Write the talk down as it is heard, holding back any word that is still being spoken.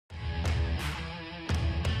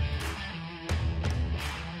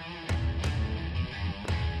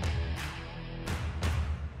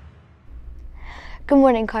Good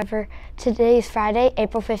morning, Carver. Today is Friday,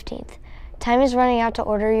 April 15th. Time is running out to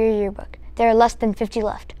order your yearbook. There are less than 50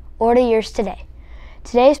 left. Order yours today.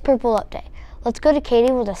 Today is Purple Up Day. Let's go to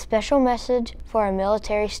Katie with a special message for our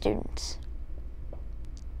military students.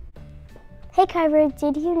 Hey Carver,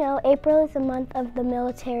 did you know April is the month of the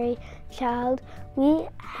military child? We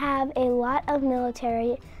have a lot of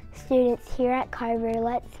military students here at Carver.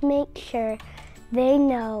 Let's make sure they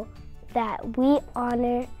know that we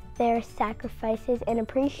honor their sacrifices and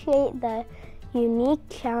appreciate the unique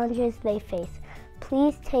challenges they face.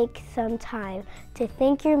 Please take some time to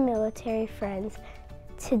thank your military friends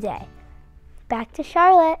today. Back to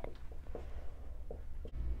Charlotte.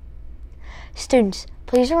 Students,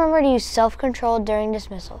 please remember to use self-control during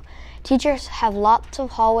dismissal. Teachers have lots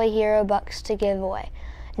of hallway hero bucks to give away.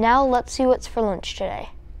 Now let's see what's for lunch today.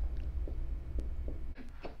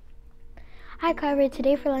 Hi Carver,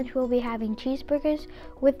 today for lunch we'll be having cheeseburgers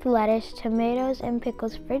with lettuce, tomatoes and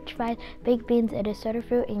pickles, french fries, baked beans, and a soda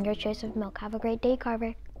fruit, and your choice of milk. Have a great day,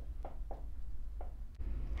 Carver.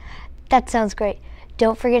 That sounds great.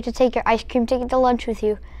 Don't forget to take your ice cream ticket to lunch with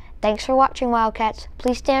you. Thanks for watching, Wildcats.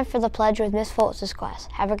 Please stand for the pledge with Miss Foltz's class.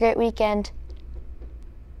 Have a great weekend.